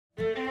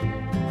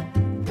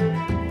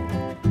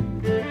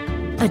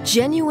A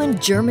genuine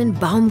German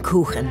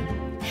Baumkuchen.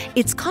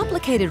 Its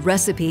complicated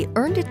recipe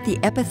earned it the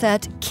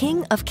epithet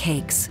King of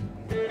Cakes.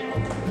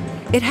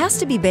 It has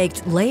to be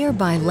baked layer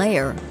by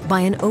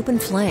an open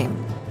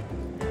flame.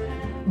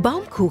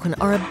 Baumkuchen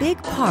are a big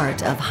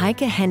part of Heike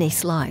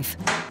Hennich's life.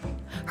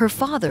 Her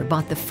father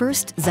bought the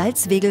first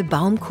Salzwedel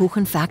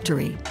Baumkuchen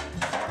factory.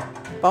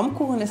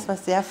 Baumkuchen ist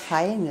was sehr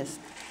Feines.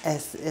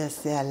 Es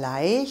ist sehr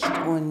leicht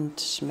und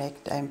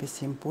schmeckt ein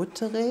bisschen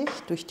butterig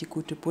durch die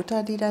gute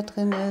Butter, die da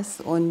drin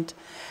ist. Und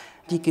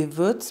die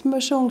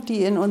Gewürzmischung,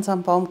 die in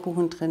unserem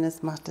Baumkuchen drin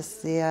ist, macht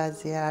es sehr,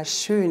 sehr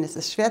schön. Es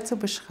ist schwer zu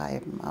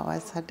beschreiben, aber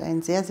es hat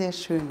einen sehr, sehr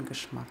schönen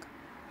Geschmack.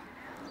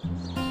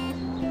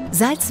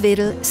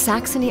 Salzwedel,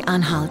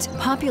 Saxony-Anhalt,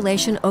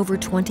 population over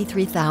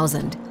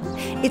 23,000.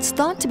 It's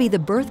thought to be the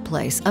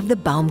birthplace of the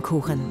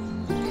Baumkuchen.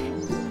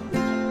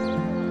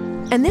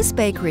 And this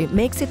bakery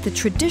makes it the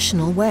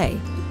traditional way,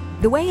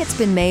 the way it's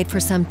been made for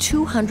some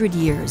 200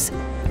 years.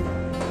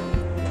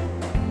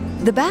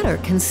 The batter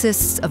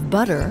consists of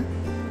butter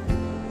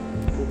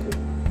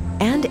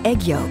and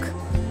egg yolk,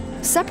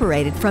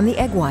 separated from the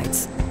egg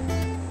whites.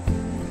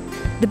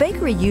 The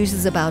bakery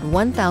uses about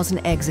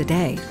 1,000 eggs a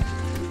day.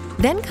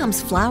 Then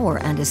comes flour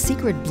and a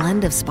secret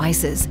blend of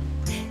spices.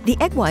 The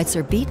egg whites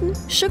are beaten,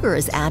 sugar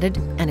is added,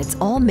 and it's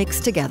all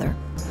mixed together.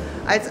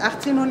 Als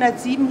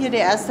 1807 hier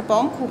der erste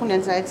Baumkuchen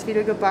in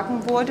Salzwedel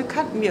gebacken wurde,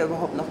 kannten wir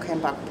überhaupt noch kein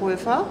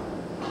Backpulver.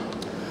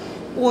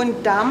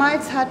 Und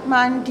damals hat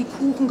man die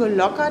Kuchen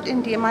gelockert,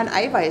 indem man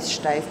Eiweiß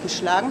steif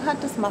geschlagen hat.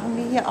 Das machen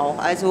wir hier auch.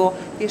 Also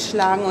wir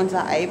schlagen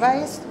unser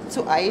Eiweiß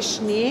zu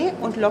Eischnee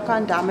und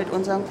lockern damit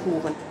unseren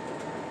Kuchen.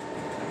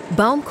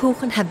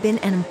 Baumkuchen have been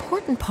an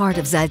important part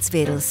of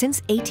Salzwedel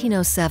since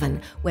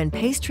 1807, when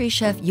pastry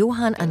chef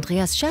Johann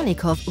Andreas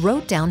Czernikow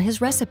wrote down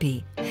his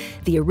recipe.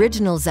 The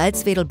original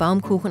Salzwedel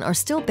Baumkuchen are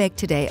still baked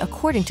today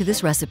according to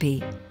this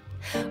recipe.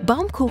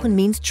 Baumkuchen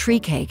means tree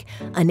cake,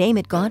 a name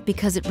it got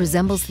because it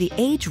resembles the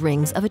age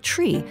rings of a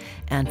tree,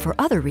 and for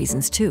other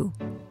reasons too.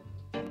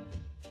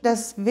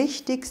 Das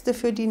Wichtigste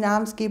für die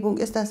Namensgebung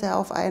ist, dass er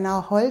auf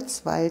einer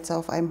Holzwalze,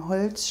 auf einem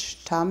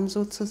Holzstamm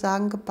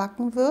sozusagen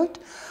gebacken wird,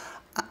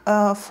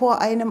 vor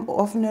einem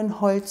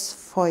offenen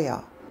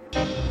Holzfeuer.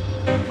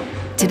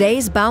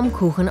 Today's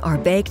Baumkuchen are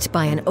baked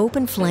by an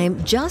open flame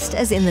just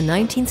as in the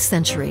 19th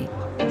century.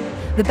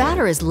 The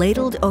batter is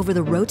ladled over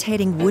the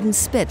rotating wooden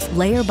spits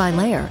layer by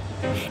layer.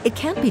 It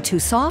can't be too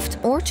soft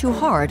or too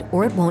hard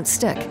or it won't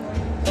stick.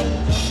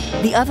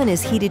 The oven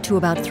is heated to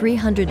about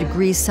 300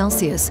 degrees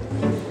Celsius.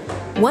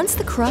 Once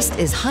the crust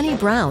is honey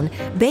brown,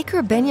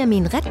 baker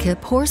Benjamin Redke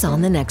pours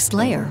on the next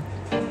layer.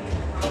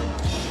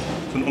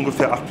 Es sind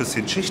ungefähr 8 bis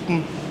 10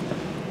 Schichten.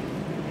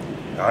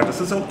 Ja, das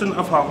ist auch den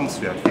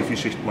Erfahrungswert, wie viele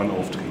Schichten man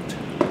aufträgt.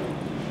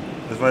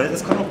 Weil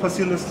es kann auch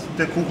passieren, dass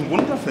der Kuchen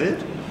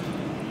runterfällt.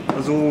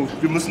 Also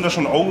wir müssen da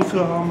schon ein Auge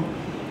für haben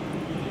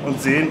und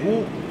sehen,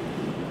 oh,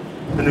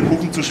 wenn der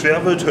Kuchen zu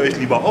schwer wird, höre ich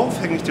lieber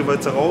auf, hänge ich die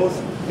Walze raus,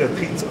 der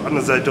kriegt an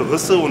der Seite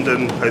Risse und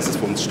dann heißt es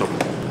für uns stoppen.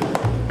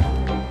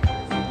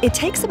 It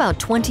takes about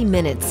 20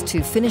 minutes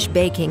to finish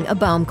baking a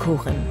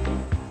Baumkuchen.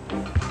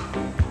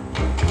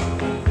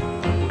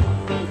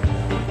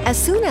 As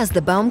soon as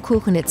the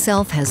Baumkuchen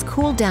itself has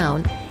cooled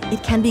down,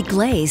 it can be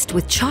glazed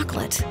with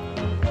chocolate.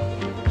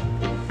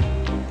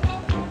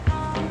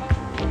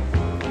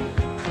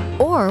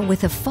 Or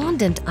with a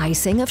fondant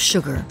icing of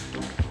sugar.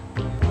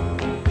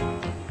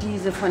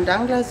 Diese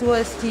Fondant-Glasur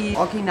ist die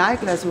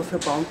Originalglasur für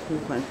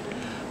Baumkuchen.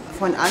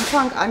 Von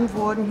Anfang an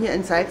wurden hier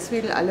in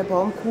Salzwedel alle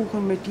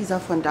Baumkuchen mit dieser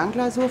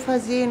Fondant-Glasur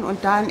versehen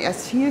und dann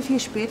erst viel, viel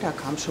später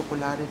kam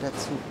Schokolade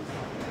dazu.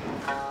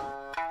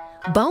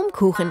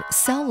 Baumkuchen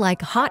sell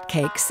like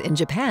hotcakes in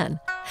Japan.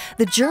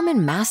 The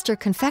German master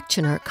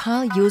confectioner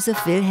Karl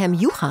Joseph Wilhelm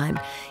Juchheim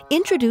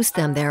introduced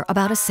them there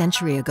about a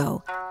century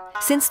ago.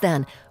 Since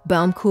then,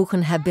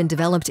 Baumkuchen have been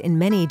developed in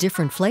many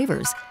different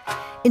flavors.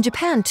 In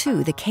Japan,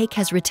 too, the cake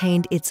has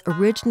retained its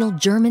original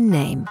German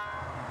name.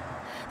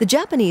 The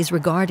Japanese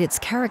regard its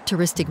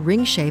characteristic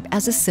ring shape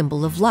as a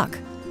symbol of luck.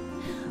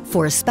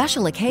 For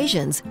special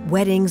occasions,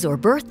 weddings or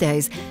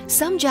birthdays,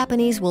 some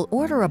Japanese will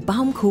order a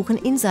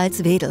Baumkuchen in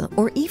Salzwedel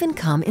or even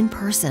come in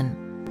person.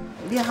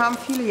 Wir haben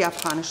viele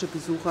japanische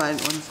Besucher in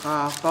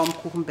unserer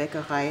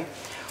Baumkuchenbäckerei.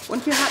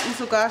 Und wir hatten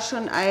sogar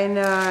schon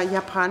eine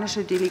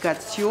japanische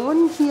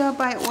Delegation hier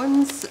bei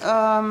uns.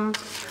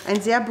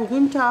 Ein sehr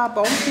berühmter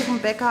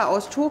Baumkuchenbäcker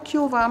aus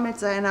Tokio war mit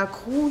seiner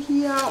Crew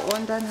hier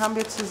und dann haben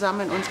wir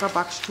zusammen in unserer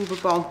Backstube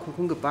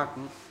Baumkuchen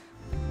gebacken.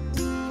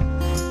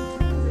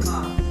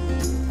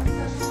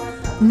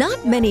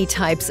 Not many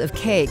types of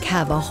cake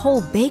have a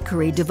whole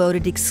bakery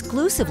devoted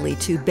exclusively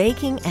to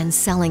baking and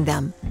selling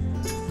them.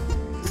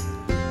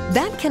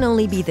 That can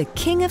only be the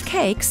king of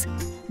cakes,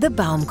 the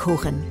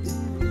Baumkuchen.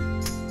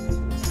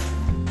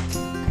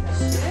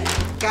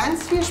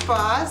 Ganz viel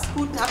Spaß,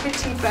 guten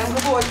Appetit beim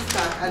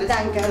Geburtstag. Alles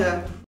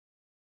Gute.